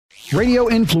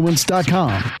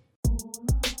RadioInfluence.com.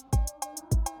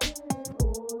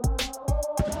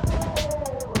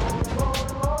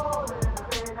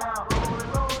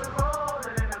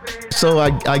 So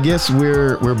I guess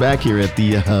we're back here at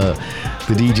the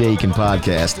DJ Aiken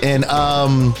podcast, and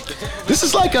this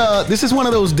is one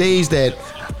of those days that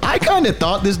I kind of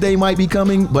thought this day might be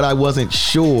coming, but I wasn't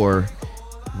sure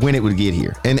when it would get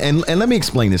here. And let me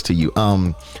explain this to you.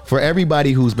 For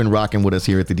everybody who's been rocking with us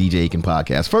here at the DJ Aiken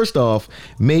podcast, first off,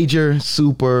 major,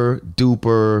 super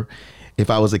duper. If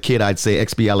I was a kid, I'd say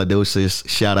expialidocious.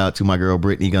 Shout out to my girl,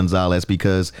 Brittany Gonzalez,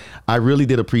 because I really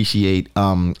did appreciate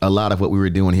a lot of what we were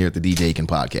doing here at the DJ Aiken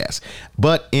podcast.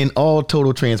 But in all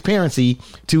total transparency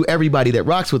to everybody that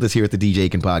rocks with us here at the DJ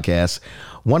Aiken podcast,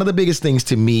 one of the biggest things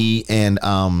to me and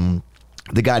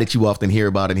the guy that you often hear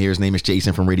about in here, his name is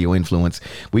Jason from Radio Influence.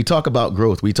 We talk about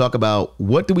growth. We talk about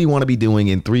what do we want to be doing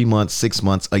in 3 months, 6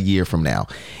 months, a year from now.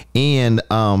 And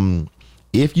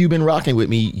if you've been rocking with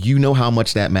me, you know how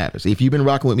much that matters. If you've been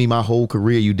rocking with me my whole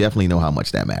career, you definitely know how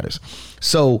much that matters.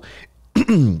 So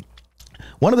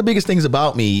one of the biggest things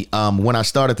about me when I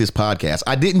started this podcast,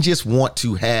 I didn't just want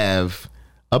to have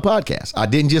a podcast. I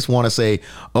didn't just want to say,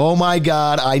 oh my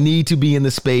God, I need to be in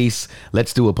the space.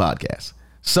 Let's do a podcast.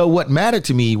 So what mattered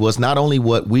to me was not only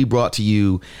what we brought to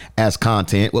you as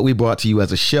content, what we brought to you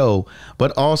as a show,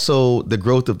 but also the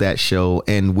growth of that show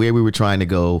and where we were trying to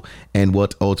go and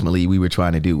what ultimately we were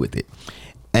trying to do with it.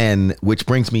 And which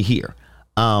brings me here.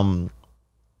 I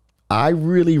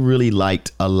really, really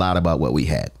liked a lot about what we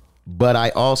had, but I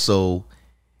also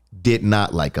did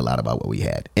not like a lot about what we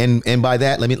had. And by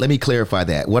that, let me clarify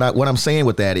that. What I'm saying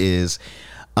with that is,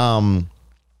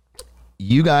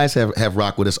 you guys have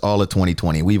rocked with us all of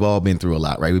 2020. We've all been through a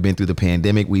lot, right? We've been through the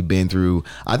pandemic. We've been through,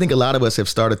 I think a lot of us have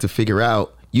started to figure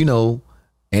out, and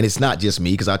it's not just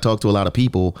me, because I talk to a lot of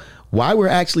people, why we're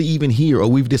actually even here, or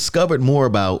we've discovered more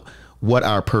about what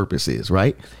our purpose is,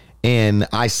 right? And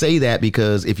I say that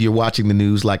because if you're watching the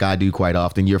news like I do quite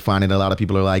often, you're finding a lot of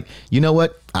people are like, you know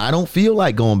what? I don't feel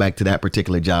like going back to that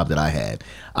particular job that I had.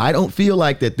 I don't feel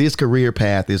like that this career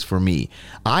path is for me.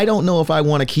 I don't know if I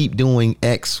want to keep doing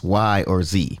X, Y, or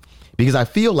Z. Because I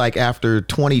feel like after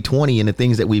 2020 and the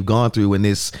things that we've gone through in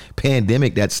this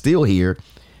pandemic that's still here,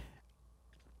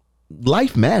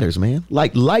 life matters, man.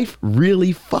 Like, life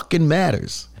really fucking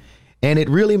matters. And it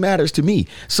really matters to me.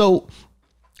 So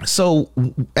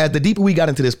as the deeper we got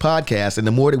into this podcast and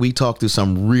the more that we talked to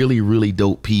some really, really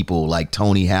dope people like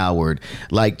Tony Howard,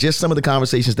 like just some of the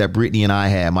conversations that Brittany and I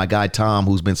had, my guy Tom,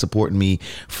 who's been supporting me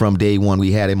from day one,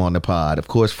 we had him on the pod. Of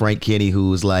course, Frank Kenny,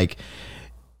 who's like,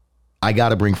 I got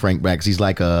to bring Frank back because he's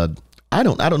like I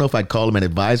don't know if I'd call him an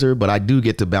advisor, but I do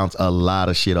get to bounce a lot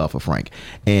of shit off of Frank.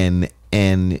 And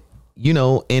in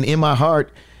my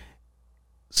heart,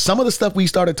 some of the stuff we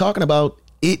started talking about,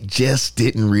 it just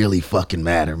didn't really fucking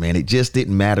matter, man. It just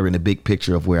didn't matter in the big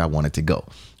picture of where I wanted to go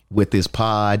with this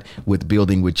pod, with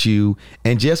building with you,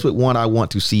 and just with what I want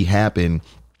to see happen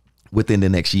within the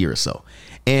next year or so.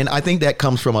 And I think that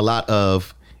comes from a lot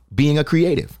of being a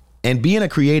creative. And being a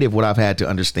creative, what I've had to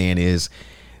understand is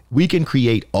we can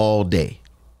create all day.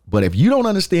 But if you don't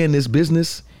understand this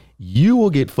business, you will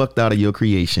get fucked out of your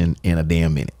creation in a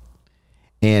damn minute.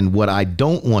 And what I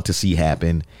don't want to see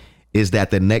happen is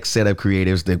that the next set of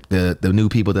creatives, the new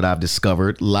people that I've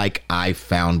discovered, like I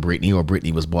found Brittany or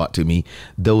Brittany was brought to me,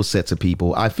 those sets of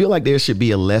people, I feel like there should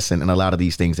be a lesson in a lot of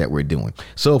these things that we're doing.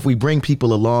 So if we bring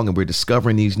people along and we're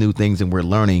discovering these new things and we're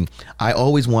learning, I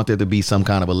always want there to be some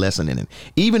kind of a lesson in it.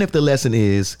 Even if the lesson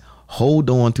is hold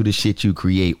on to the shit you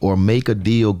create or make a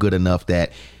deal good enough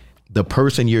that the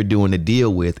person you're doing the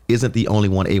deal with isn't the only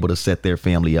one able to set their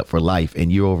family up for life.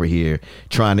 And you're over here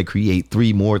trying to create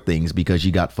 3 more things because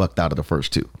you got fucked out of the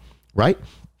first 2. Right.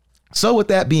 So with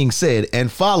that being said, and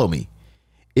follow me,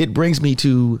 it brings me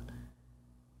to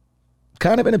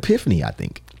kind of an epiphany, I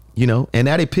think, and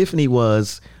that epiphany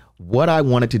was what I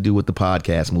wanted to do with the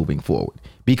podcast moving forward,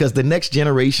 because the next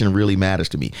generation really matters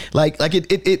to me.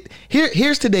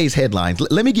 Here's today's headlines.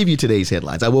 Let me give you today's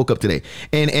headlines. I woke up today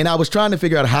and I was trying to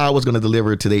figure out how I was going to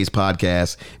deliver today's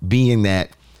podcast, being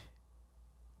that,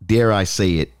 dare I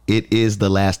say it, it is the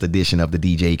last edition of the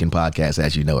DJ Aiken podcast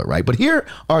as you know it, right? But here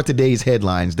are today's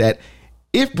headlines that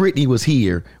if Brittany was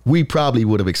here, we probably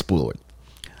would have explored.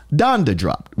 Donda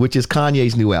dropped, which is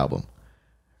Kanye's new album.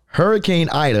 Hurricane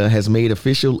Ida has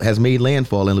made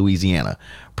landfall in Louisiana.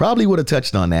 Probably would have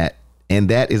touched on that, and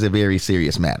that is a very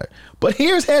serious matter. But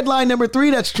here's headline number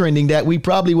 3 that's trending that we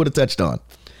probably would have touched on.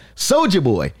 Soulja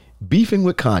Boy beefing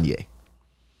with Kanye.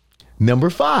 Number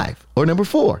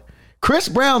 4. Chris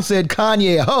Brown said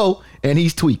Kanye a hoe and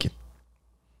he's tweaking.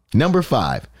 Number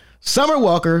 5. Summer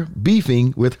Walker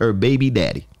beefing with her baby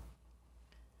daddy.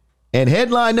 And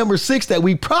headline number 6 that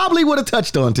we probably would have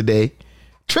touched on today,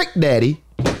 Trick Daddy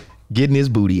getting his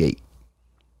booty ate.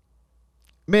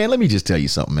 Man, let me just tell you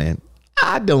something, man.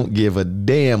 I don't give a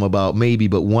damn about maybe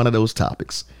but one of those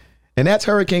topics. And that's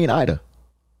Hurricane Ida.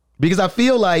 Because I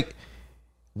feel like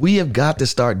we have got to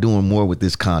start doing more with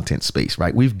this content space,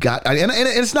 right? We've got, and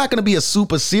it's not going to be a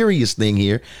super serious thing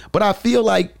here, but I feel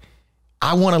like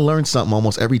I want to learn something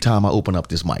almost every time I open up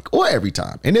this mic, or every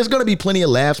time. And there's going to be plenty of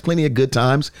laughs, plenty of good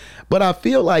times, but I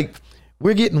feel like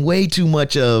we're getting way too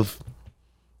much of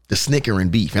the snickering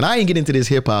beef. And I ain't get into this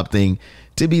hip hop thing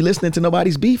to be listening to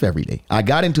nobody's beef every day. I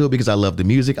got into it because I love the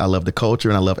music, I love the culture,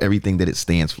 and I love everything that it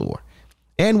stands for.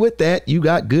 And with that, you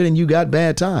got good and you got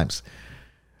bad times.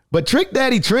 But Trick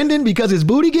Daddy trending because his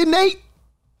booty getting ate?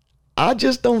 I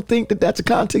just don't think that that's a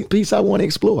content piece I want to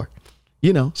explore.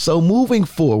 You know, so moving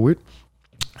forward,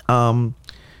 I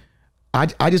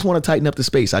just want to tighten up the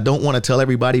space. I don't want to tell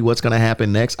everybody what's going to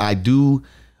happen next. I do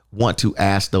want to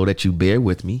ask, though, that you bear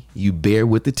with me. You bear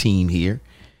with the team here,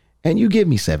 and you give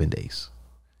me 7 days.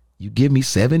 You give me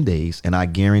 7 days, and I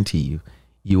guarantee you,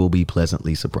 you will be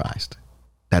pleasantly surprised.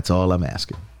 That's all I'm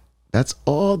asking. That's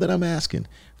all that I'm asking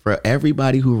for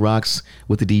everybody who rocks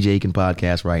with the DJ Aiken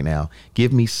podcast right now.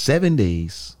 Give me 7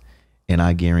 days, and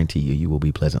I guarantee you, you will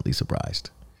be pleasantly surprised.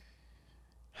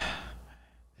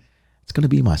 It's going to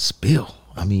be my spill.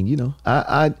 I mean, you know,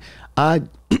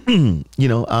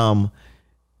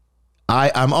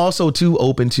 I'm also too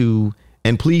open to,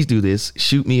 and please do this,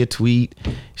 shoot me a tweet,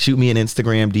 shoot me an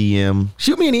Instagram DM,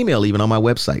 shoot me an email even on my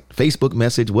website, Facebook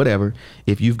message, whatever,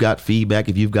 if you've got feedback,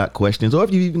 if you've got questions, or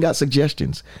if you've even got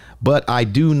suggestions. But I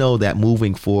do know that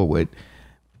moving forward,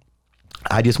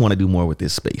 I just want to do more with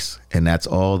this space. And that's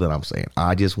all that I'm saying.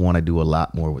 I just want to do a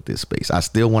lot more with this space. I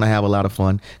still want to have a lot of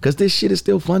fun because this shit is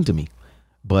still fun to me.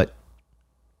 But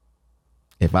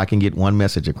if I can get one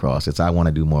message across, it's I want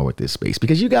to do more with this space.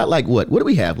 Because you got like, what do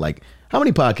we have? Like, how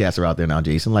many podcasts are out there now,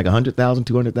 Jason? Like 100,000,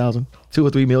 200,000, 2 or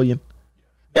 3 million?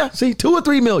 Yeah, see, 2 or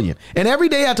 3 million. And every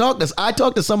day I talk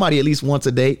to somebody at least once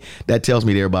a day that tells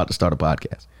me they're about to start a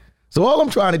podcast. So all I'm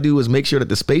trying to do is make sure that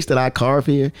the space that I carve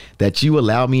here, that you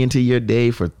allow me into your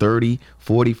day for 30,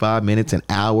 45 minutes, an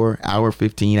hour, hour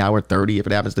 15, hour 30, if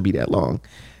it happens to be that long,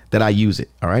 that I use it,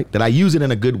 all right? That I use it in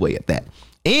a good way at that.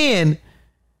 And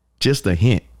just a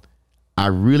hint, I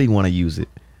really want to use it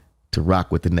to rock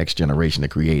with the next generation of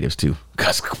creatives too.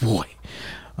 Because, boy,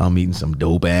 I'm meeting some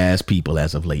dope ass people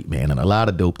as of late, man. And a lot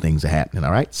of dope things are happening,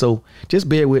 all right? So just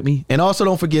bear with me. And also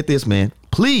don't forget this, man.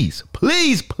 Please,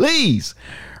 please, please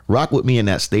rock with me in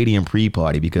that stadium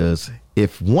pre-party, because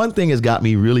if one thing has got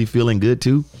me really feeling good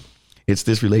too, it's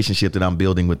this relationship that I'm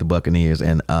building with the Buccaneers.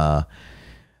 And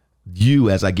you,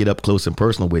 as I get up close and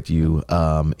personal with you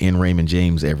in Raymond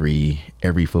James every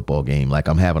football game, like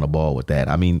I'm having a ball with that.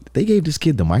 I mean, they gave this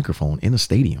kid the microphone in the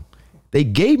stadium. They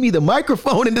gave me the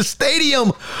microphone in the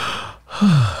stadium.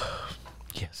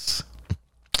 Yes.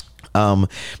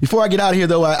 Before I get out of here,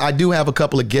 though, I do have a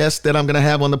couple of guests that I'm going to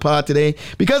have on the pod today,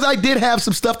 because I did have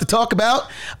some stuff to talk about.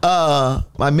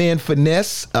 My man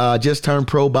Finesse just turned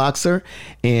pro boxer,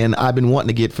 and I've been wanting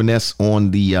to get Finesse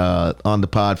on the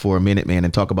pod for a minute, man,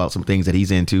 and talk about some things that he's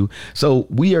into. So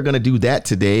we are going to do that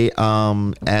today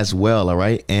as well. All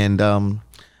right. And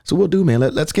so we'll do, man.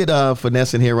 Let's get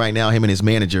Finesse in here right now, him and his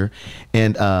manager,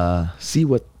 and see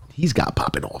what he's got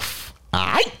popping off. All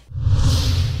right.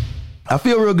 I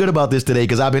feel real good about this today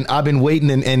because I've been waiting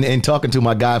and talking to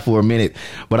my guy for a minute,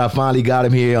 but I finally got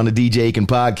him here on the DJ Aiken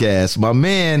podcast. My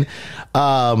man,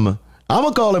 I'm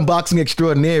gonna call him boxing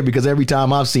extraordinaire, because every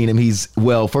time I've seen him, he's,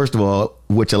 well, first of all,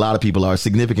 which a lot of people are,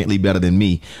 significantly better than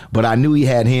me. But I knew he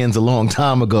had hands a long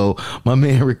time ago. My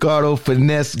man Ricardo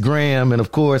Finesse Graham, and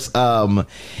of course,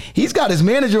 he's got his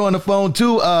manager on the phone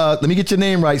too. Let me get your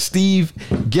name right, Steve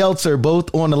Geltzer,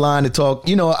 both on the line to talk.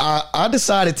 You know, I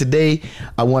decided today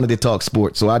I wanted to talk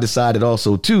sports, so I decided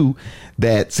also too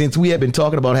that since we have been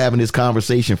talking about having this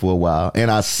conversation for a while, and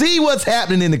I see what's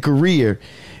happening in the career,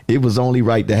 it was only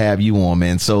right to have you on,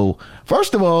 man. So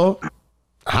first of all,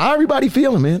 how everybody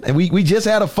feeling, man? And we just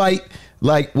had a fight.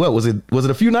 Like, what was it? Was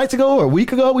it a few nights ago or a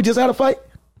week ago? We just had a fight.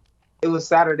 It was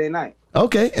Saturday night.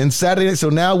 Okay, and Saturday. So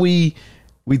now we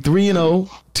 3-0,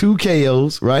 2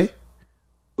 KOs, right?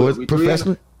 Or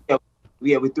professional?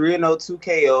 Yeah, we 3-0, 2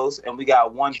 KOs, and we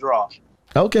got 1 draw.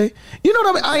 Okay. You know what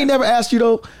I mean? I ain't never asked you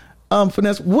though,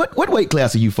 Finesse. What weight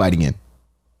class are you fighting in?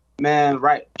 Man,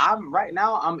 right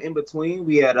now I'm in between.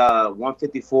 We had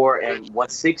 154 and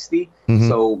 160. Mm-hmm.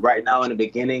 So right now in the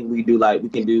beginning we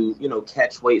can do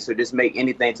catch weights or just make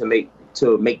anything to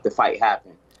make the fight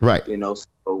happen. Right. You know,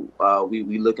 So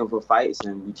we looking for fights,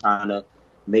 and we trying to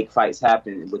make fights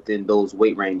happen within those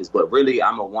weight ranges. But really,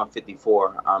 I'm a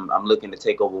 154. I'm looking to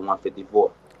take over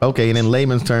 154. Okay, and in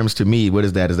layman's terms, to me, what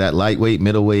is that? Is that lightweight,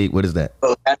 middleweight? What is that?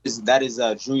 So that is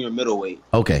junior middleweight.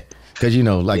 Okay, because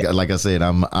like I said,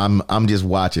 I'm just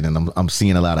watching and I'm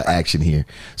seeing a lot of action here.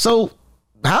 So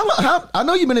how I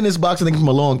know you've been in this boxing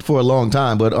thing for a long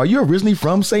time, but are you originally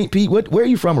from St. Pete? Where are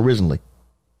you from originally?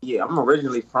 Yeah, I'm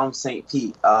originally from St.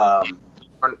 Pete.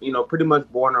 Pretty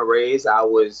much born and raised. I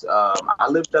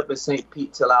lived up in St.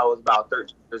 Pete till I was about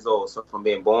 13 years old. So from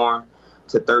being born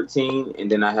to 13, and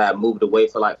then I had moved away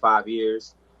for like 5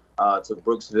 years to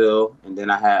Brooksville, and then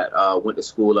I had went to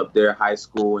school up there, high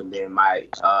school, and then my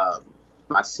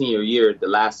senior year, the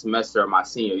last semester of my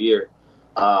senior year,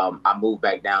 I moved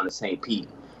back down to St. Pete,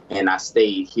 and I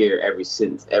stayed here ever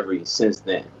since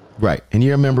then. Right, and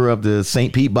you're a member of the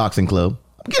St. Pete Boxing Club.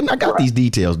 I got these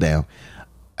details down.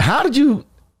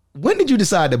 When did you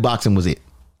decide that boxing was it?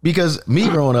 Because me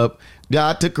growing up,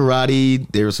 I took karate,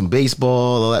 there was some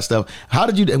baseball, all that stuff.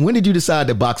 When did you decide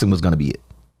that boxing was going to be it?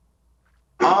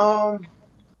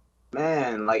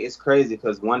 Man, like, it's crazy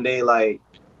because one day, like,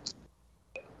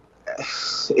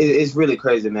 it's really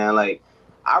crazy, man. Like,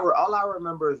 all I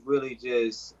remember is really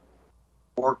just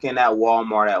working at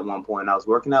Walmart at one point. I was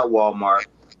working at Walmart,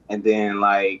 and then,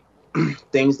 like,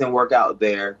 things didn't work out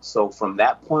there. So from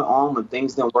that point on, when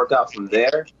things didn't work out from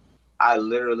there, I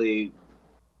literally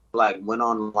like went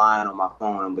online on my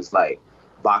phone and was like,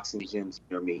 boxing gyms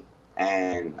near me.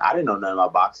 And I didn't know nothing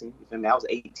about boxing. You feel me? I was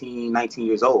 18, 19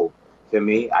 years old. You feel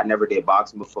me? I never did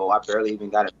boxing before. I barely even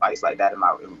got in fights like that in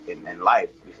life.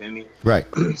 You feel me? Right.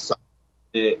 So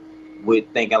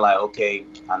with thinking like, okay,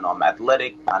 I know I'm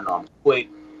athletic. I know I'm quick.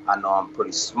 I know I'm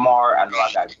pretty smart. I know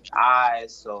I got good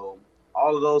eyes. So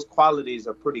all of those qualities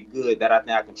are pretty good that I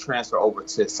think I can transfer over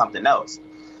to something else.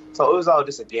 So it was all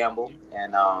just a gamble,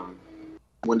 and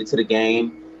went into the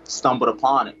game, stumbled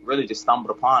upon it,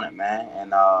 man.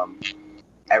 And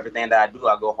everything that I do,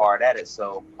 I go hard at it.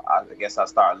 So I guess I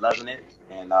started loving it,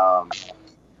 and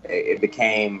it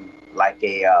became like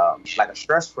a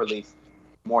stress relief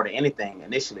more than anything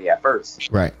initially at first.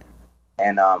 Right.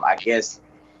 And I guess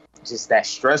just that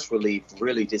stress relief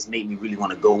really just made me really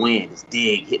want to go in, just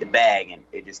dig, hit the bag, and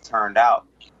it just turned out,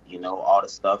 all the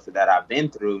stuff that I've been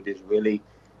through just really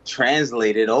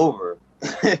translated over.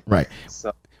 Right.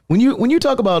 So when you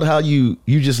talk about how you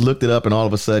just looked it up and all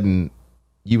of a sudden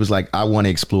you was like, I want to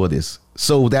explore this.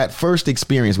 So that first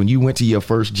experience when you went to your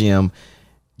first gym,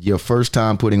 your first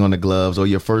time putting on the gloves, or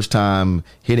your first time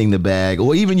hitting the bag,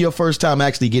 or even your first time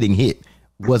actually getting hit,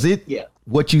 was it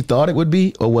what you thought it would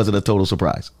be, or was it a total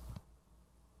surprise?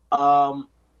 My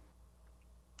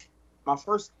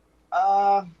first,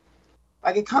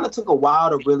 like, it kind of took a while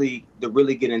to really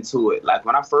get into it. Like,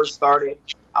 when I first started,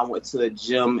 I went to a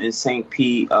gym in St.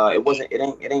 Pete.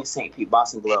 It ain't St. Pete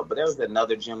Boxing Club, but there was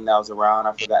another gym that was around.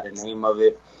 I forgot the name of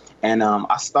it. And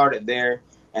I started there,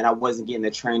 and I wasn't getting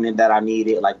the training that I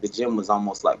needed. Like, the gym was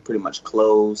almost like pretty much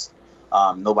closed.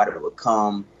 Nobody would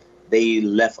come. They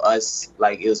left us,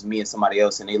 like, it was me and somebody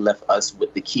else, and they left us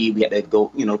with the key. We had to go,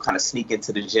 kind of sneak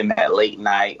into the gym at late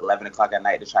night, 11 o'clock at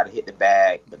night, to try to hit the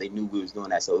bag. But they knew we was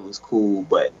doing that, so it was cool.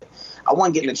 But I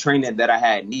wasn't getting the training that I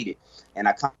had needed. And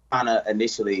I kind of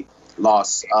initially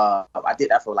lost. I did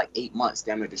that for like 8 months,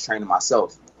 damn near just training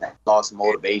myself. I lost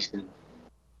motivation.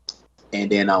 And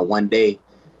then one day,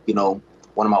 one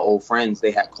of my old friends,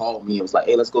 they had called me and was like,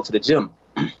 hey, let's go to the gym.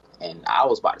 And I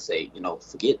was about to say,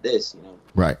 forget this,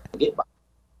 right. Forget about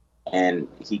it. And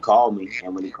he called me.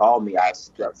 And when he called me, I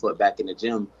stepped foot back in the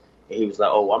gym. And he was like,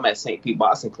 oh, I'm at St. Pete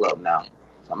Boxing Club now.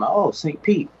 So I'm like, oh, St.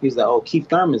 Pete. He's like, oh, Keith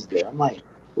Thurman's there. I'm like,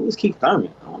 who is Keith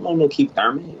Thurman? I don't know no Keith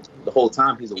Thurman. The whole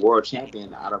time he's a world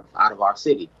champion out of our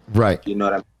city. Right. You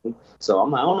know what I mean? So I'm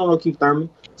like, I don't know no Keith Thurman.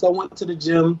 So I went to the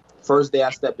gym. First day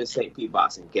I stepped in St. Pete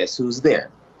Boxing. Guess who's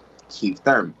there? Keith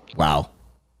Thurman. Wow.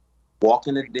 Walk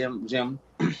in the gym.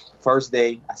 First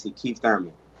day, I see Keith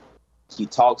Thurman. He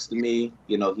talks to me.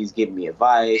 He's giving me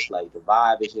advice. Like, the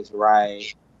vibe is just right.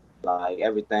 Like,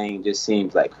 everything just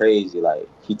seems like crazy. Like,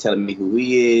 he telling me who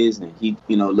he is, and he,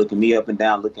 looking me up and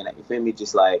down, looking at me, feel me,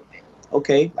 just like,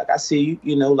 okay, like, I see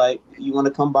you, like, you want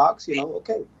to come box,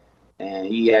 okay. And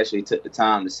he actually took the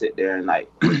time to sit there and, like,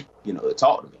 to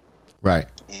talk to me. Right.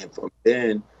 And from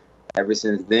then, ever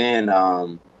since then,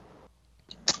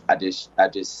 I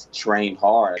just trained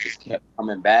hard. I just kept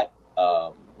coming back.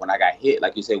 When I got hit,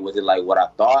 like you said, was it like what I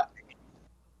thought?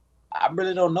 I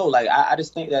really don't know. Like, I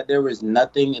just think that there was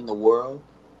nothing in the world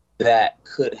that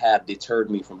could have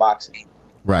deterred me from boxing.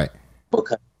 Right.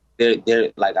 Because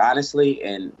they're like, honestly,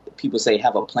 and people say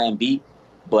have a plan B,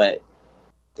 but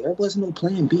there was no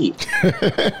plan B.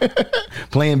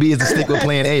 Plan B is to stick with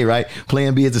plan A, right?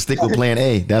 Plan B is to stick with plan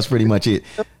A. That's pretty much it.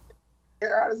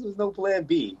 There was no plan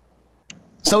B.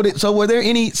 So were there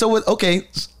any? Okay,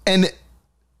 and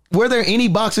were there any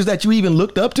boxers that you even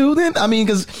looked up to then? I mean,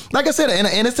 because like I said,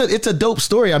 and it's a dope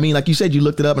story. I mean, like you said, you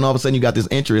looked it up, and all of a sudden you got this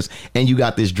interest and you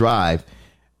got this drive.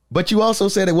 But you also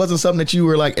said it wasn't something that you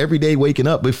were like every day waking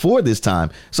up before this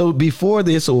time. So before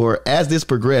this, or as this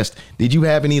progressed, did you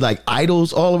have any like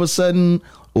idols all of a sudden,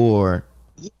 or?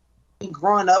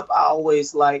 Growing up, I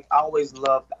always loved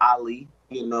Ali.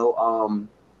 You know,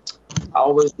 I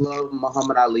always loved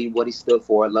Muhammad Ali, what he stood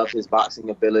for. I loved his boxing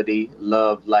ability.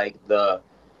 Loved like I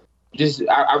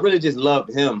really just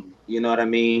loved him. You know what I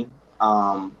mean?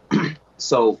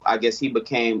 So I guess he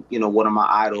became, you know, one of my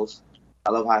idols. I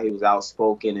love how he was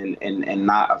outspoken and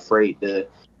not afraid to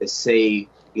say,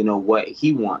 you know, what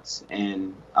he wants.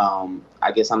 And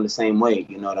I guess I'm the same way.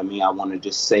 You know what I mean? I want to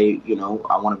just say, you know,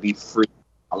 I want to be free.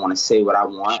 I want to say what I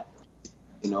want.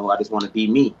 You know, I just want to be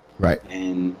me. Right.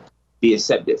 And be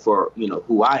accepted for, you know,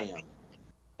 who I am.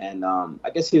 And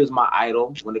I guess he was my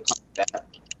idol when it comes to that.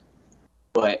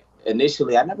 But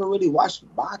initially, I never really watched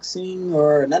boxing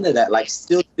or none of that. Like,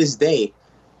 still to this day,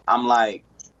 I'm like,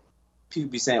 people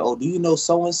be saying, "Oh, do you know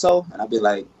so and so?" And I'd be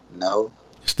like, "No."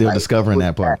 Still like, discovering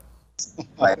that part.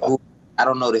 Like, I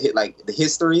don't know the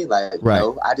history. Like, right.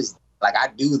 No, I just I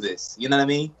do this. You know what I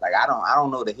mean? Like, I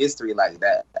don't know the history like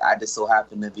that. I just so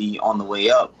happen to be on the way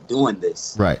up doing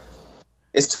this. Right.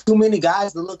 It's too many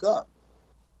guys to look up.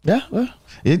 Yeah, well,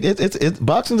 it's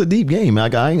boxing's a deep game.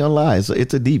 Like, I ain't gonna lie, it's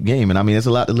a deep game, and I mean, it's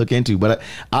a lot to look into. But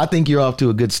I think you're off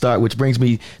to a good start, which brings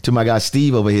me to my guy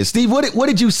Steve over here. Steve, what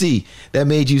did you see that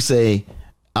made you say,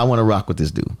 "I want to rock with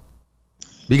this dude"?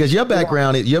 Because your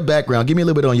background, give me a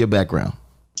little bit on your background.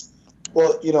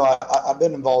 Well, you know, I've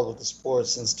been involved with the sport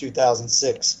since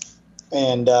 2006,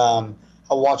 and I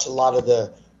watch a lot of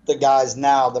the guys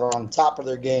now that are on top of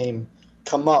their game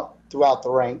come up throughout the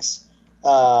ranks.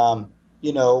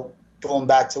 You know, going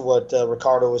back to what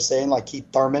Ricardo was saying, like Keith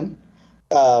Thurman,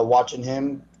 watching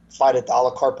him fight at the a la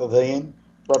carte pavilion,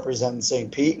 representing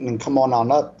St. Pete, and then come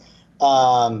on up.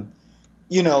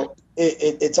 You know,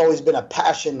 it's always been a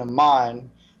passion of mine.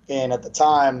 And at the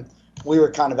time, we were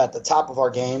kind of at the top of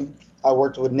our game. I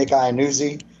worked with Nick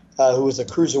Iannuzzi, who was a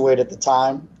cruiserweight at the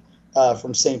time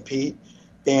from St. Pete.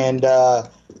 And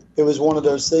it was one of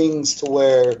those things to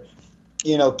where,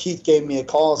 you know, Keith gave me a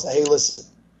call and said, "Hey, listen,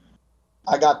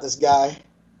 I got this guy.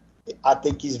 I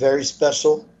think he's very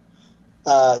special.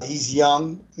 He's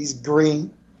young. He's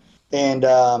green. And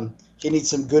he needs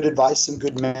some good advice, some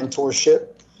good mentorship."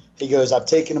 He goes, "I've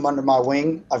taken him under my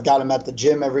wing. I've got him at the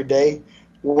gym every day,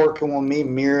 working with me,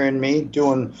 mirroring me,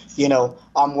 doing, you know,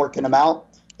 I'm working him out.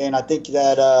 And I think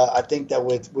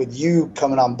that with you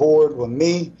coming on board with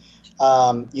me,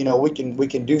 you know, we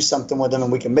can do something with him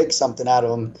and we can make something out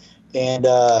of him." And,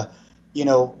 you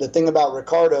know, the thing about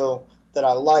Ricardo that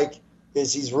I like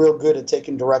is he's real good at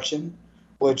taking direction,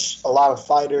 which a lot of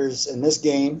fighters in this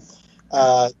game,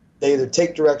 they either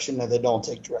take direction or they don't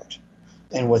take direction.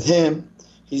 And with him,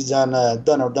 he's done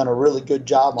a really good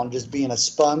job on just being a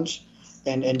sponge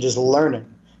and just learning,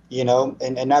 you know,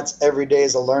 and that's every day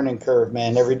is a learning curve,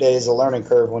 man. Every day is a learning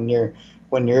curve when you're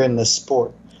in this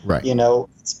sport. Right. You know,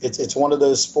 it's one of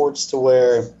those sports to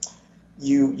where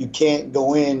you can't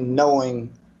go in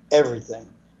knowing everything.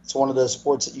 It's one of those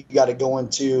sports that you got to go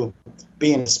into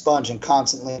being a sponge and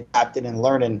constantly adapting and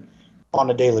learning on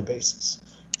a daily basis,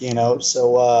 you know?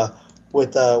 So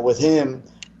with him,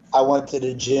 I went to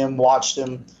the gym, watched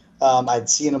him. I'd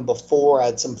seen him before. I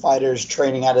had some fighters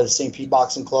training out of the St. Pete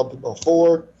Boxing Club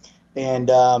before. And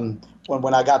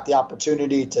when I got the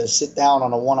opportunity to sit down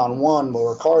on a one-on-one with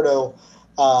Ricardo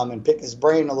and pick his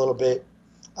brain a little bit,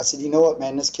 I said, "You know what,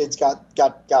 man, this kid's got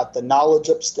the knowledge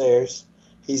upstairs.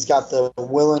 He's got the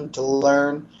willing to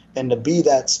learn and to be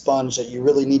that sponge that you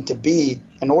really need to be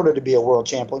in order to be a world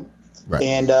champion." Right.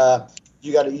 And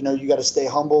you got to stay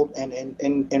humbled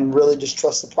and really just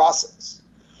trust the process.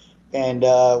 And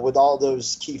with all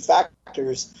those key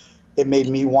factors, it made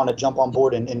me want to jump on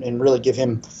board and really give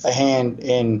him a hand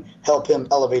and help him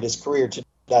elevate his career to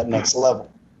that next level.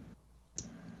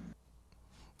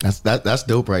 That's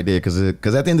dope right there, because at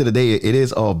the end of the day, it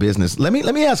is all business. Let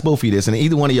me ask both of you this, and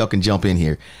either one of y'all can jump in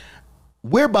here.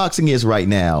 Where boxing is right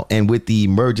now, and with the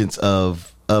emergence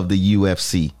of the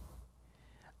UFC,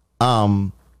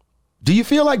 do you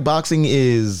feel like boxing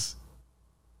is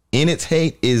in its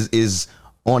hate, is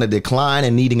on a decline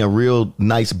and needing a real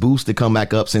nice boost to come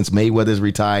back up since Mayweather's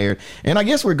retired? And I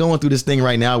guess we're going through this thing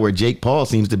right now where Jake Paul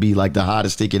seems to be like the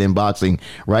hottest ticket in boxing,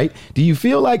 right? Do you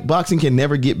feel like boxing can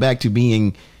never get back to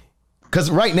being Because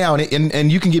right now,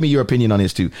 and you can give me your opinion on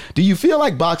this too. Do you feel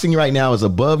like boxing right now is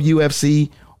above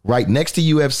UFC, right next to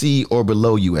UFC, or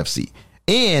below UFC?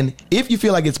 And if you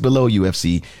feel like it's below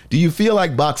UFC, do you feel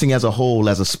like boxing as a whole,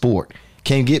 as a sport,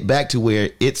 can get back to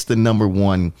where it's the number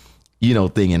one,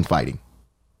 thing in fighting?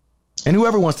 And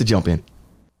whoever wants to jump in.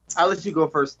 I'll let you go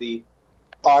first, Steve.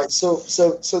 All right, so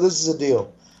this is a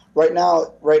deal. Right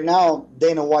now,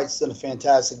 Dana White's done a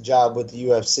fantastic job with the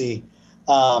UFC.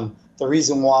 The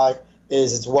reason why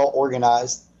is it's well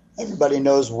organized. Everybody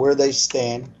knows where they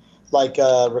stand. Like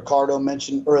Ricardo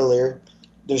mentioned earlier,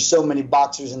 there's so many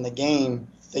boxers in the game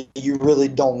that you really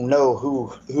don't know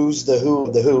who's the who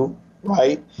of the who,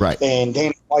 right? Right. And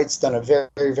Dana White's done a very,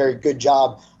 very, very good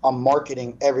job on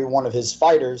marketing every one of his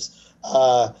fighters,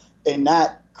 and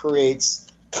that creates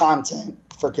content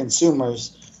for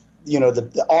consumers,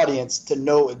 the audience, to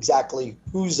know exactly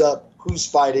who's up, who's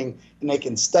fighting, and they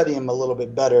can study him a little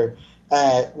bit better.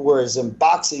 Whereas in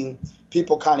boxing,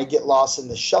 people kind of get lost in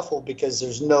the shuffle because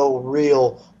there's no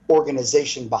real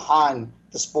organization behind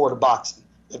the sport of boxing,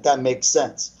 if that makes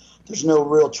sense. There's no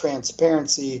real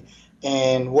transparency,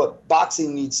 and what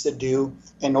boxing needs to do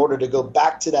in order to go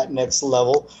back to that next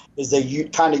level is that you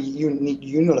kind of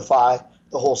unify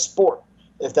the whole sport,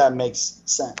 if that makes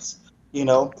sense.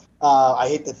 I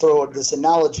hate to throw this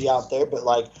analogy out there, but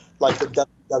like the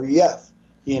WWF,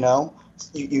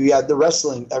 you have the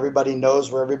wrestling. Everybody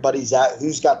knows where everybody's at,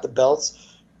 who's got the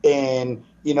belts, and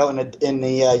in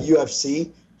the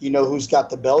UFC, who's got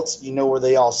the belts, where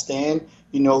they all stand,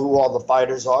 who all the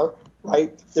fighters are,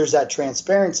 right? There's that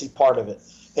transparency part of it.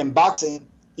 In boxing,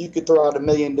 you could throw out a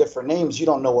million different names. You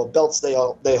don't know what belts they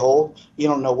hold. You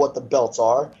don't know what the belts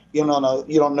are. You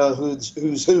don't know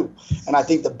who's who. And I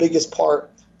think the biggest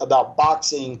part about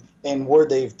boxing and where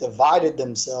they've divided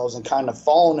themselves and kind of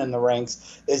fallen in the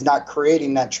ranks is not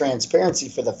creating that transparency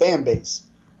for the fan base,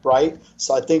 right?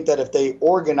 So I think that if they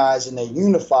organized and they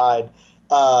unified,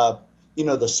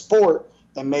 the sport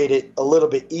and made it a little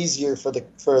bit easier for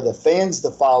the fans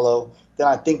to follow, then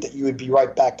I think that you would be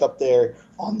right back up there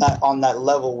on that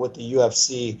level with the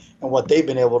UFC and what they've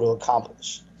been able to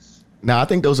accomplish. Now, I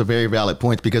think those are very valid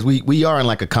points because we are in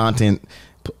like a content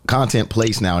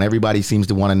place now, and everybody seems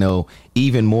to want to know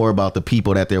even more about the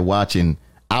people that they're watching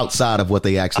outside of what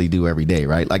they actually do every day,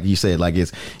 right? Like you said,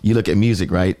 you look at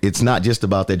music, right? It's not just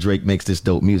about that Drake makes this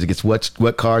dope music. It's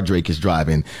what car Drake is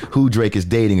driving, who Drake is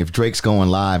dating, if Drake's going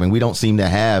live, and we don't seem to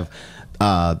have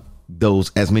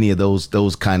as many of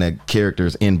those kind of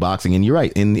characters in boxing. And you're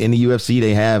right, in the UFC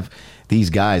they have these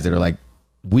guys that are like,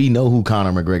 we know who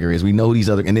Conor McGregor is. We know these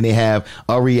other, and then they have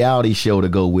a reality show to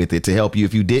go with it to help you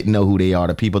if you didn't know who they are,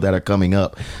 the people that are coming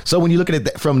up. So when you look at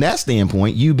it from that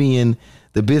standpoint, you being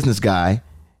the business guy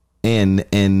and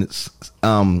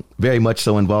very much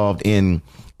so involved in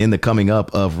the coming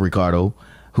up of Ricardo,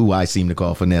 who I seem to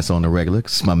call Finesse on the regular,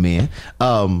 'cause it's my man.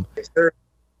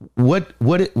 What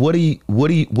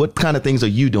kind of things are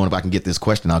you doing? If I can get this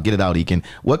question, I'll get it out, Ekin.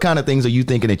 What kind of things are you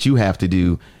thinking that you have to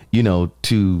do,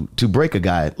 to break a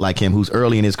guy like him who's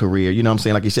early in his career? You know what I'm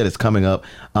saying? Like you said, it's coming up.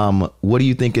 What are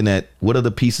you thinking what are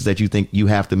the pieces that you think you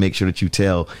have to make sure that you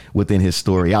tell within his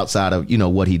story outside of,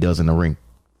 what he does in the ring?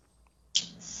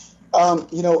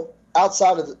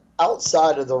 Outside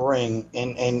of the ring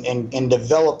and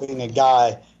developing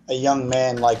a young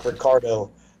man like Ricardo,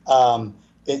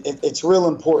 it's real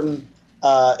important.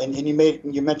 And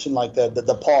you mentioned like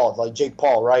the Paul, like Jake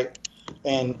Paul, right?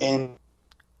 And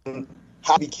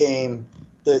how he became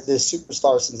the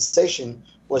superstar sensation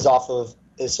was off of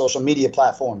his social media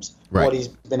platforms. Right. What he's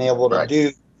been able to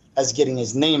do as getting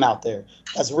his name out there.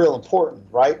 That's real important,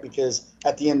 right? Because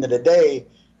at the end of the day,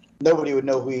 nobody would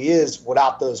know who he is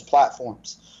without those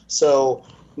platforms. So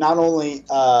not only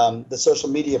the social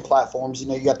media platforms,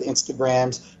 you got the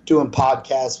Instagrams, doing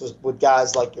podcasts with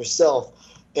guys like yourself,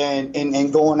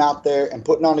 and going out there and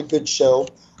putting on a good show,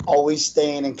 always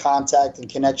staying in contact and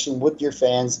connection with your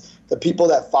fans, the people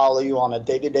that follow you on a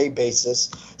day-to-day basis,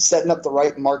 setting up the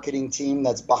right marketing team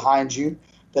that's behind you,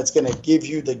 that's going to give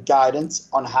you the guidance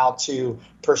on how to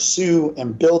pursue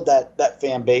and build that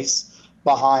fan base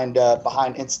behind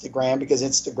Instagram. Because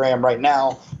Instagram right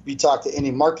now, if you talk to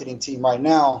any marketing team right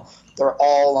now, they're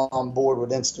all on board with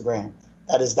Instagram.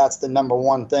 That's the number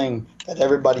one thing that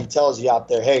everybody tells you out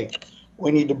there. Hey,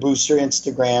 we need to boost your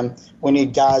Instagram. We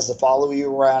need guys to follow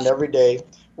you around every day.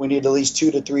 We need at least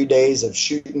 2 to 3 days of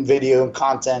shooting video and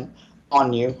content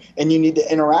on you, and you need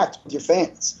to interact with your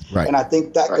fans. Right. And I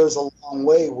think that goes a long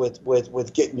way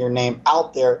with getting your name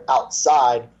out there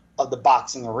outside of the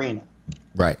boxing arena.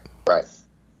 Right.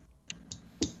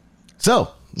 So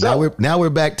now we're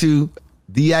back to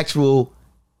the actual,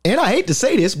 and I hate to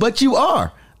say this, but you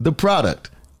are the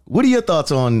product. What are your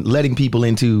thoughts on letting people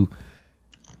into?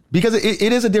 Because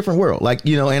it is a different world, like,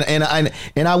 you know, and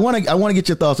I want to get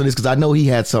your thoughts on this because I know he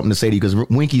had something to say to you because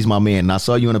Winky's my man, and I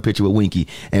saw you in a picture with Winky,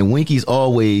 and Winky's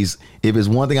always, if it's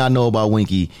one thing I know about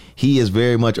Winky, he is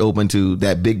very much open to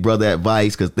that big brother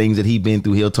advice because things that he's been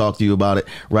through, he'll talk to you about it,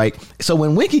 right? So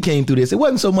when Winky came through this, it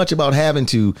wasn't so much about having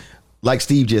to, like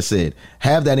Steve just said,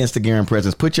 have that Instagram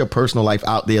presence, put your personal life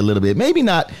out there a little bit, maybe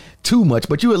not too much,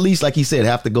 but you at least, like he said,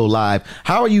 have to go live.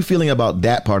 How are you feeling about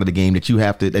that part of the game that you're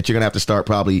going to have to start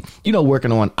probably, you know,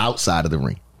 working on outside of the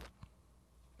ring?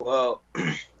 Well,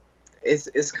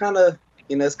 it's kind of,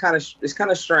 you know, it's kind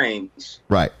of strange.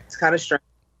 Right. It's kind of strange,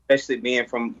 especially being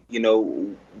from, you know,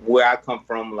 where I come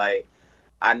from. Like,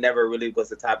 I never really was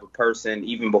the type of person,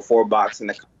 even before boxing,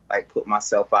 to like put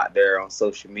myself out there on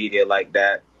social media like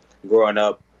that. Growing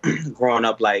up,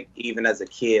 like even as a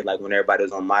kid, like when everybody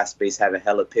was on MySpace having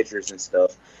hella pictures and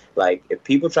stuff, like if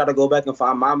people try to go back and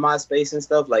find my MySpace and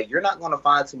stuff, like you're not going to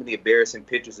find too many embarrassing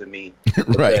pictures of me.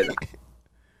 Right.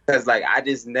 Because like I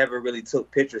just never really took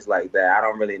pictures like that. I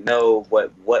don't really know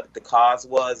what the cause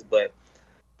was, but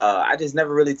I just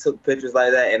never really took pictures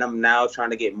like that. And I'm now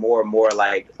trying to get more and more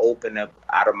like open up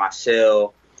out of my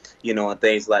shell, you know, and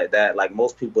things like that. Like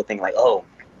most people think like, oh.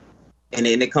 And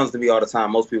it comes to me all the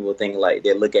time. Most people think like,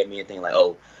 they look at me and think like,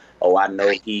 oh, I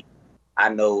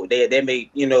know they may,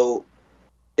 you know,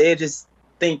 they just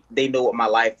think they know what my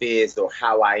life is or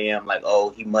how I am. Like, oh,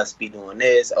 he must be doing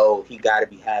this. Oh, he got to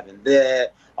be having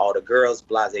that. All the girls,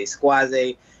 blase,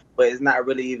 squaze. But it's not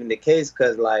really even the case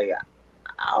because like,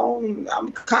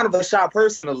 I'm kind of a shy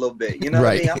person a little bit. You know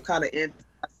what I mean? I'm kind of into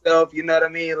myself. You know what I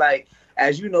mean? Like,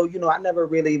 as you know, I never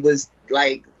really was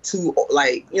like too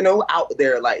like, you know, out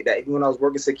there like that. Even when I was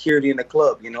working security in the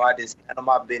club, you know, I just handle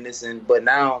my business. But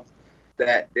now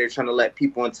that they're trying to let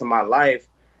people into my life,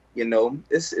 you know,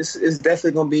 it's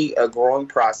definitely gonna be a growing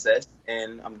process,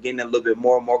 and I'm getting a little bit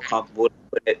more and more comfortable.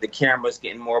 But the camera's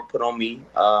getting more put on me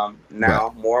now,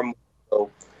 right. More and more.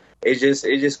 So it's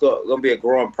just gonna be a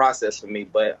growing process for me.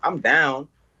 But I'm down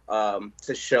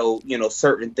to show, you know,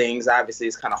 certain things. Obviously,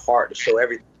 it's kind of hard to show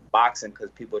everything boxing because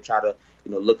people try to,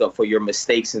 you know, look up for your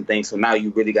mistakes and things. So now you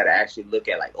really got to actually look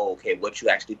at like, oh, okay, what you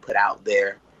actually put out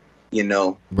there, you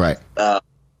know? Right. Because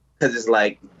it's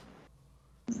like,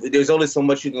 there's only so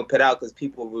much you can put out because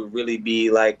people will really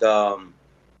be like, you know,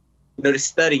 they're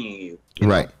studying you.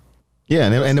 Right. Know?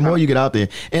 Yeah, and the more you get out there,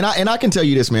 and I can tell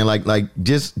you this, man, like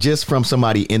just from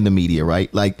somebody in the media,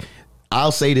 right? Like,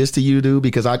 I'll say this to you, dude,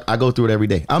 because I go through it every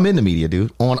day. I'm in the media,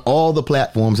 dude, on all the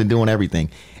platforms and doing everything.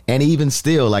 And even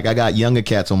still, like I got younger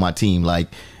cats on my team, like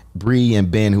Bree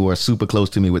and Ben, who are super close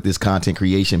to me with this content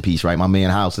creation piece, right? My man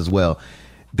House as well.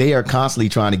 They are constantly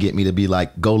trying to get me to be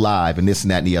like, go live and this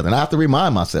and that and the other. And I have to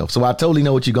remind myself. So I totally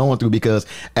know what you're going through because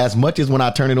as much as when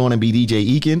I turn it on and be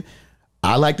DJ Eakin,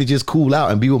 I like to just cool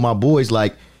out and be with my boys.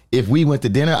 Like, if we went to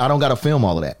dinner, I don't got to film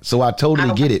all of that. So I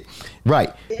totally get it.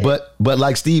 Right. But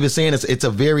like Steve is saying, it's a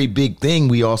very big thing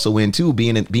we also in too,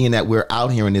 being that we're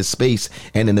out here in this space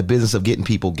and in the business of getting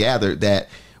people gathered, that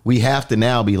we have to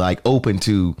now be like open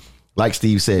to, like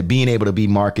Steve said, being able to be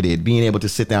marketed, being able to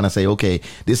sit down and say, okay,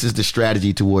 this is the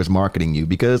strategy towards marketing you.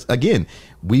 Because again,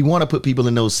 we want to put people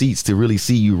in those seats to really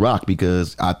see you rock,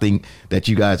 because I think that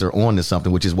you guys are on to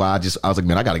something, which is why I was like,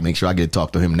 man, I got to make sure I get to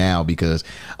talk to him now, because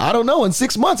I don't know, in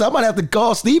 6 months, I might have to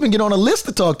call Steve and get on a list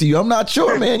to talk to you. I'm not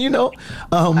sure, man, you know.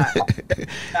 Man,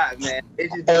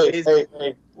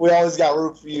 hey, we always got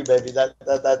room for you, baby. That's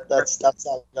not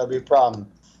going to be a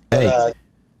problem. Hey.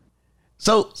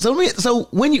 So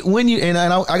when you and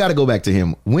I got to go back to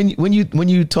him. When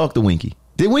you talk to Winky,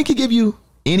 did Winky give you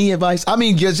any advice? I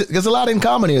mean, there's a lot in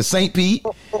common here. St. Pete.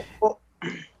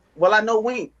 Well, I know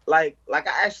Wink. Like I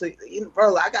actually,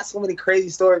 bro, I got so many crazy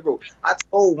stories, bro. I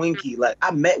told Winky, like I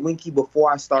met Winky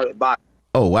before I started boxing.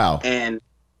 Oh wow! And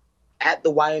at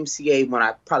the YMCA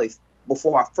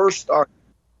before I first started,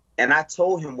 and I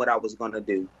told him what I was gonna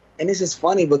do, and it's just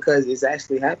funny because it's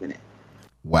actually happening.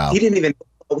 Wow! He didn't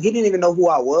even know who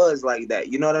I was like that.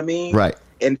 You know what I mean? Right.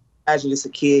 And imagine it's a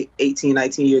kid, 18,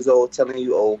 19 years old, telling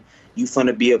you, oh, you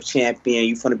finna be a champion,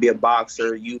 you finna be a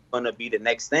boxer, you finna be the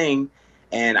next thing.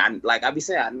 And I be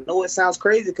saying, I know it sounds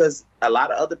crazy because a lot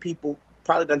of other people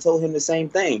probably done told him the same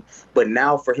thing. But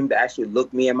now for him to actually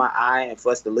look me in my eye and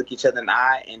for us to look each other in the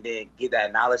eye and then get that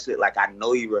acknowledgement, like, I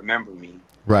know you remember me.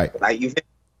 Right. Like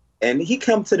and he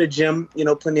come to the gym,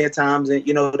 plenty of times. And,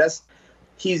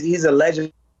 he's a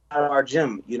legend out of our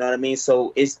gym, you know what I mean?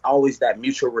 So it's always that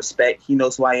mutual respect. He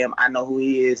knows who I am, I know who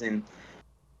he is, and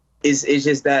it's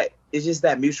just that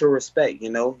mutual respect,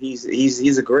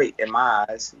 He's a great in my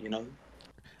eyes,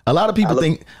 A lot of people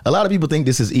think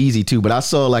this is easy too, but I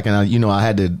saw like, I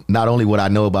had to, not only what I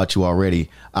know about you already,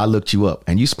 I looked you up,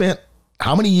 and you spent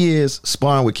how many years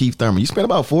sparring with Keith Thurman? You spent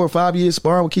about 4 or 5 years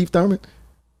sparring with Keith Thurman?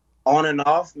 On and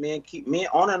off, me and Keith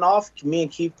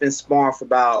been sparring for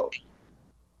about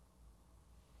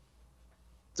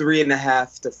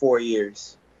 3.5 to 4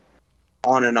 years.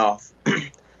 On and off.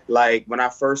 Like when I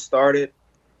first started,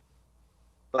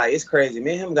 like it's crazy.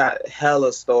 Me and him got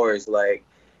hella stories. Like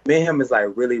me and him is like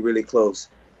really, really close.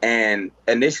 And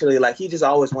initially, like he just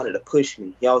always wanted to push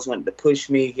me. He always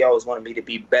wanted me to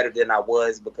be better than I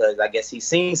was, because I guess he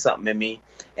seen something in me,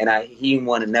 and he didn't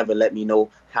want to never let me know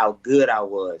how good I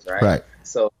was, right? Right.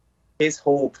 So his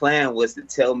whole plan was to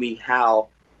tell me his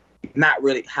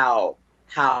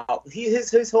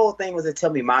whole thing was to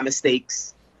tell me my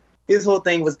mistakes. His whole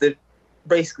thing was to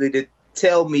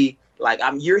tell me like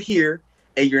you're here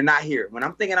and you're not here. When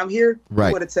I'm thinking I'm here, right,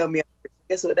 you want to tell me.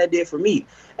 Guess what that did for me?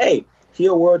 Hey,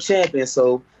 you're a world champion,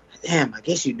 so damn, I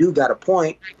guess you do got a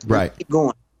point. Right. Keep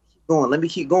going. Let me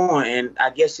keep going. And I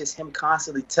guess just him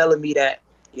constantly telling me that,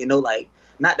 like,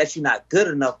 not that you're not good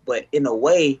enough, but in a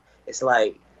way, it's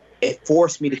like it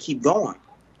forced me to keep going.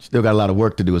 Still got a lot of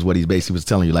work to do, is what he basically was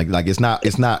telling you. Like it's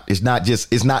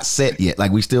not set yet.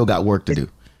 Like we still got work to do.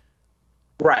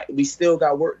 Right. We still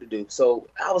got work to do. So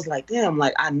I was like, damn,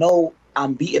 like I know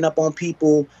I'm beating up on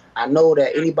people. I know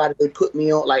that anybody they put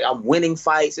me on, like I'm winning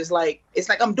fights. It's like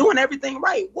I'm doing everything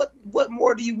right. What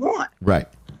more do you want? Right.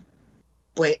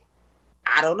 But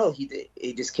I don't know. He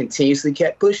just continuously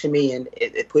kept pushing me, and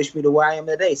it pushed me to where I am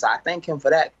today. So I thank him for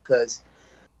that, because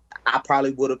I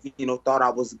probably would have, thought I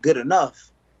was good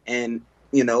enough, and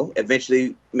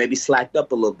eventually maybe slacked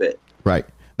up a little bit. Right.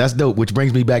 That's dope. Which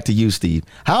brings me back to you, Steve.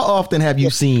 How often have you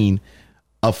seen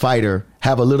a fighter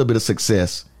have a little bit of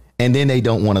success and then they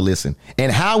don't want to listen?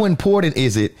 And how important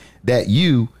is it that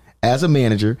you, as a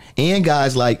manager, and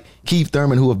guys like Keith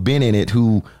Thurman who have been in it,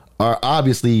 who are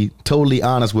obviously totally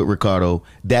honest with Ricardo,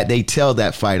 that they tell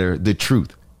that fighter the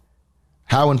truth?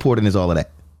 How important is all of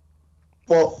that?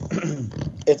 Well,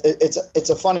 it's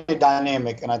a funny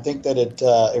dynamic, and I think that it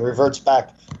reverts back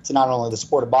to not only the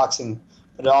sport of boxing,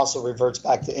 but it also reverts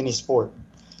back to any sport.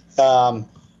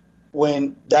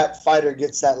 When that fighter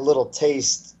gets that little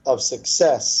taste of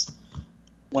success,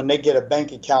 when they get a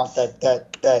bank account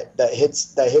that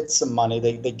hits some money,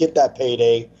 they get that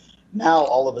payday. Now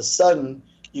all of a sudden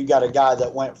you got a guy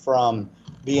that went from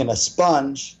being a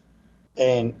sponge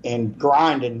and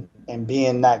grinding and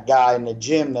being that guy in the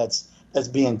gym that's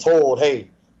being told, hey,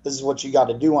 this is what you got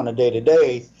to do on a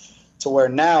day-to-day, to where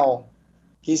now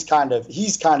he's kind of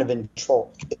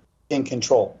in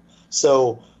control.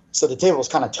 So the tables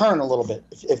kind of turn a little bit,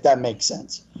 if that makes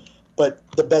sense. But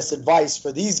the best advice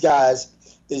for these guys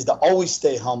is to always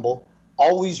stay humble,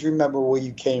 always remember where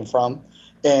you came from,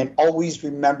 and always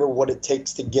remember what it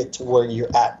takes to get to where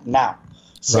you're at now.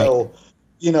 So, right.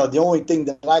 The only thing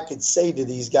that I could say to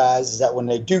these guys is that when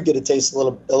they do get a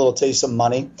little taste of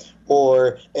money,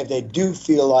 or if they do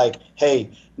feel like, hey,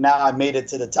 now I made it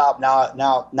to the top, now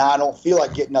I don't feel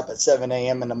like getting up at 7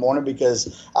 a.m. in the morning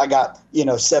because I got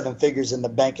 7 figures in the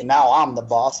bank and now I'm the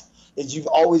boss, is you've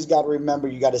always got to remember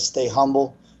you got to stay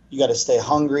humble, you got to stay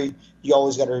hungry, you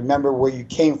always got to remember where you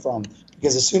came from,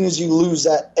 because as soon as you lose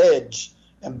that edge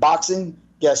in boxing,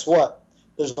 guess what?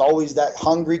 There's always that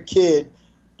hungry kid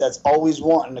that's always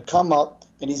wanting to come up,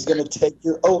 and he's going to take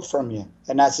your oat from you,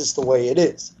 and that's just the way it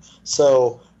is.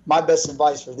 So my best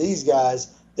advice for these guys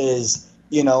is,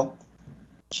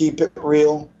 keep it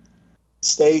real,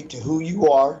 stay to who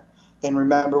you are, and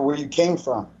remember where you came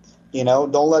from.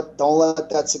 Don't let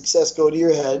that success go to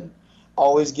your head.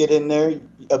 Always get in there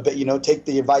a bit, take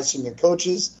the advice from your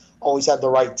coaches. Always have the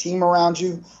right team around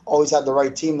you. Always have the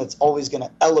right team that's always going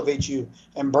to elevate you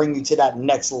and bring you to that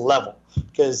next level.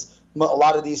 Because a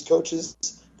lot of these coaches,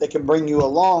 they can bring you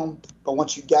along, but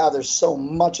once you gather so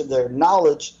much of their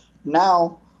knowledge,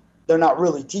 now they're not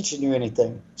really teaching you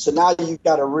anything. So now you've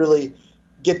got to really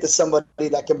get to somebody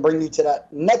that can bring you to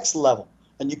that next level,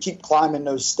 and you keep climbing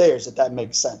those stairs, if that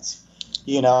makes sense.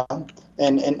 And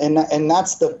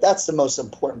that's the most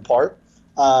important part.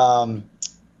 And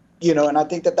I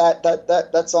think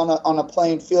that's on a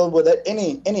playing field with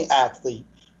any athlete,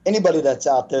 anybody that's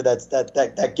out there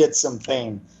that gets some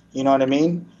fame. You know what I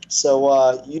mean?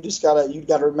 So you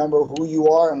gotta remember who you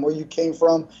are and where you came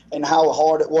from and how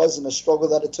hard it was and the struggle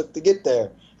that it took to get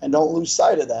there, and don't lose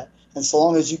sight of that. And so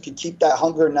long as you can keep that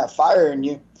hunger and that fire in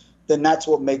you, then that's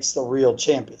what makes the real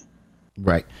champion.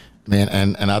 Right. Man,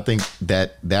 and I think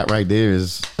that right there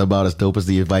is about as dope as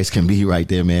the advice can be right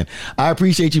there, man. I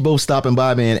appreciate you both stopping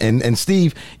by, man. And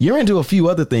Steve, you're into a few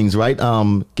other things, right?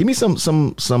 Give me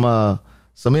some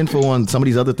some info on some of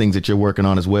these other things that you're working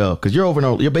on as well, because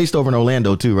you're based over in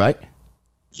Orlando too, right?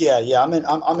 Yeah, I'm in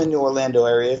the Orlando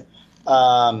area.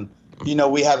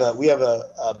 We have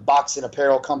a boxing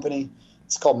apparel company.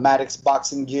 It's called Maddox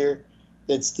Boxing Gear.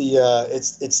 It's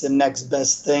the next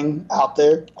best thing out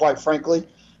there. Quite frankly,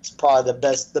 it's probably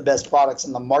the best products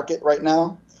in the market right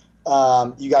now.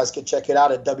 You guys can check it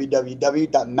out at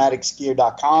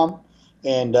www.maddoxgear.com,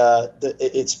 and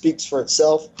it speaks for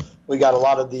itself. We got a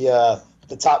lot of the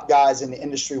top guys in the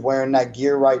industry wearing that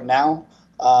gear right now.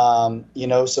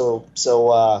 So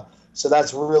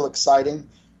that's real exciting.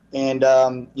 And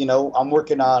I'm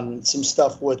working on some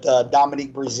stuff with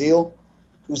Dominique Breazeale,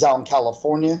 who's out in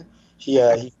California. He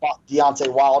fought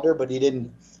Deontay Wilder, but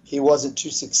he wasn't too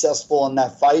successful in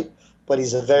that fight. But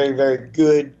he's a very, very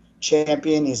good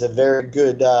champion. He's a very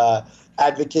good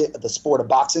advocate of the sport of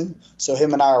boxing. So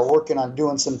him and I are working on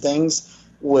doing some things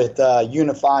with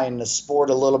unifying the sport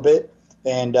a little bit.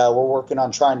 And we're working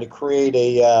on trying to create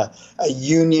a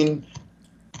union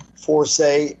for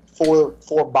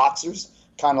boxers,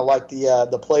 kind of like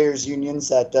the players' unions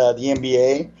that the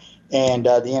NBA and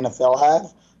the NFL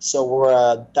have.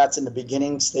 So that's in the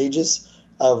beginning stages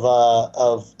of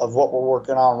what we're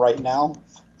working on right now.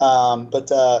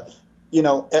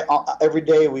 Every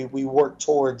day we work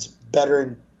towards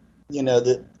better,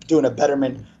 doing a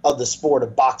betterment of the sport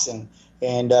of boxing,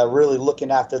 and really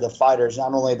looking after the fighters,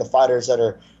 not only the fighters that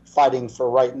are fighting for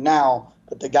right now,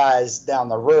 but the guys down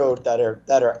the road that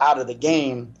are out of the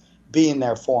game, being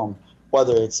there for them,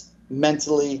 whether it's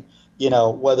mentally,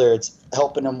 whether it's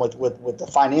helping them with the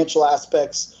financial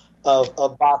aspects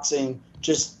of boxing,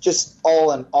 just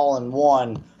all in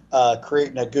one,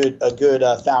 creating a good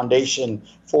foundation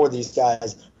for these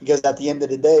guys. Because at the end of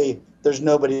the day, there's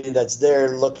nobody that's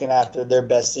there looking after their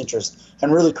best interest,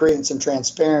 and really creating some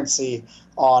transparency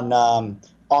on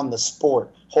the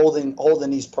sport,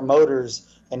 holding these promoters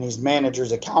and these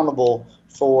managers accountable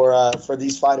for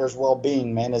these fighters'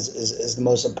 well-being, man, is the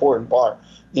most important part.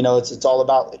 It's all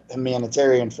about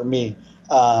humanitarian for me.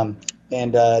 And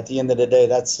at the end of the day,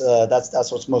 that's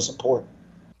what's most important.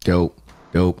 Dope.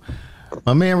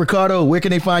 My man Ricardo, where can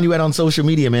they find you at on social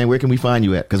media, man? Where can we find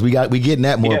you at? Because we getting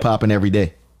that more popping every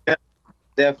day.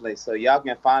 Definitely. So y'all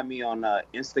can find me on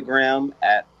Instagram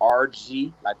at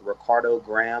RG, like Ricardo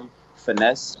Graham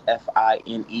Finesse,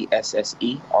 Finesse,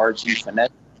 RG Finesse.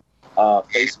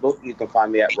 Facebook, you can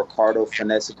find me at Ricardo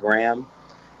Finesse Graham,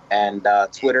 and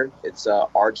Twitter, it's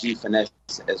RG Finesse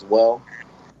as well.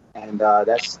 And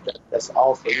that's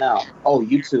all for now. Oh,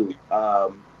 YouTube.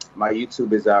 My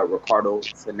YouTube is Ricardo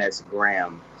Finesse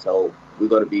Graham. So we're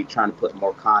going to be trying to put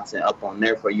more content up on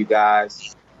there for you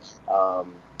guys.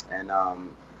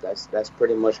 That's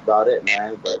pretty much about it,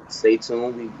 man. But stay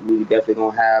tuned. We definitely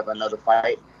going to have another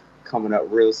fight coming up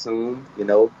real soon,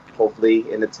 hopefully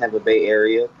in the Tampa Bay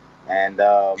area. And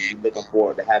looking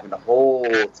forward to having the whole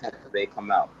Tampa Bay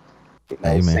come out.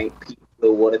 St. Pete,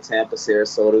 Stillwater, Tampa,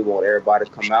 Sarasota, we want everybody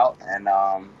to come out. And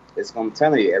it's going to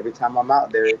tell you, every time I'm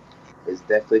out there, it's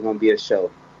definitely going to be a show.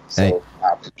 So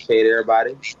I appreciate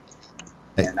everybody.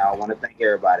 And I want to thank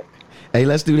everybody. Hey,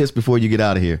 let's do this before you get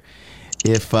out of here.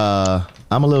 If I'm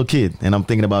a little kid and I'm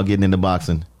thinking about getting into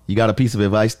boxing, you got a piece of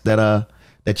advice that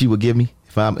you would give me?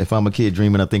 If I'm a kid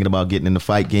dreaming of thinking about getting in the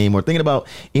fight game or thinking about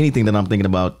anything that I'm thinking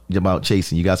about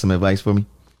chasing, you got some advice for me?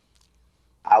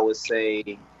 I would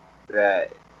say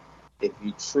that if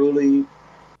you truly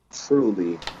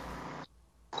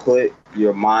put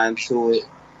your mind to it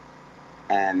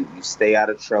and you stay out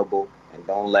of trouble and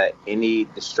don't let any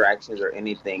distractions or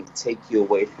anything take you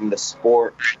away from the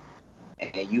sport,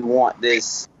 and you want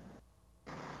this,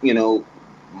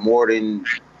 more than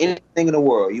anything in the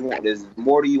world, you want this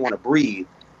more than you want to breathe,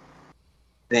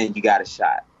 then you got a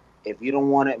shot. If you don't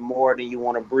want it more than you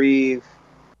want to breathe,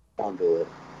 don't do it.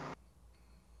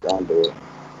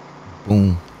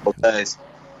 Boom. Because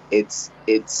it's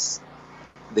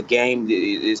the game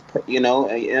is,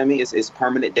 it's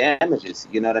permanent damages.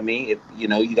 You know what I mean? If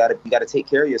you got to take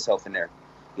care of yourself in there.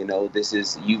 This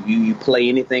is you play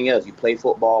anything else. You play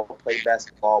football, play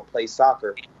basketball, play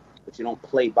soccer, but you don't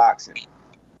play boxing.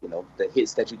 The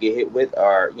hits that you get hit with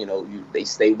are, they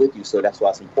stay with you. So that's why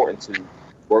it's important to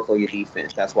work on your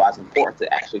defense. That's why it's important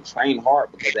to actually train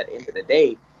hard, because at the end of the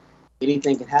day,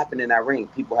 anything can happen in that ring.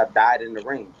 People have died in the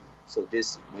ring. So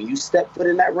when you step foot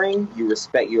in that ring, you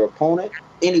respect your opponent.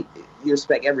 You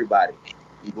respect everybody.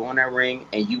 You go in that ring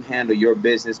and you handle your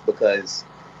business, because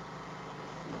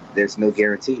there's no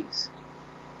guarantees.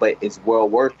 But it's well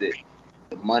worth it.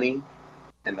 The money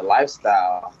and the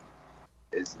lifestyle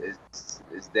is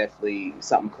definitely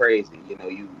something crazy. You know,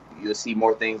 you'll see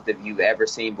more things that you've ever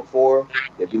seen before.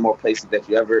 There'll be more places that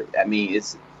you ever. I mean,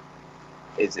 it's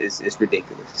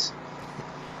ridiculous.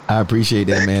 I appreciate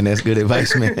that, man. That's good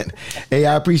advice, man. Hey,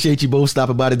 I appreciate you both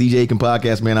stopping by the DJ Aiken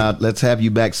podcast, man. Let's have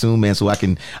you back soon, man, so I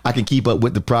can keep up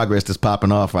with the progress that's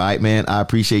popping off. All right, man. I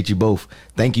appreciate you both.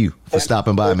 Thank you for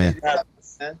stopping by, man.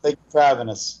 Thank you for having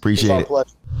us. Appreciate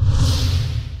it.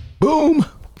 Boom.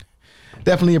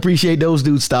 Definitely appreciate those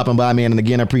dudes stopping by, man. And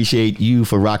again, I appreciate you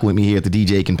for rocking with me here at the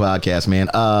DJ Aiken podcast, man.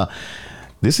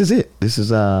 This is it. This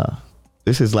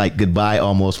is like goodbye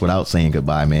almost without saying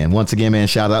goodbye, man. Once again, man,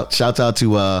 shout out to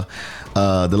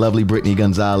the lovely Brittany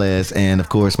Gonzalez and of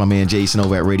course my man Jason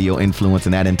over at Radio Influence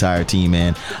and that entire team,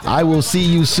 man. I will see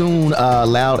you soon,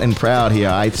 loud and proud here.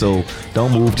 All right, so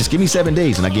don't move. Just give me 7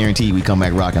 days and I guarantee we come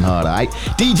back rocking hard. All right,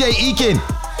 DJ Aiken,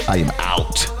 I am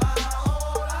out.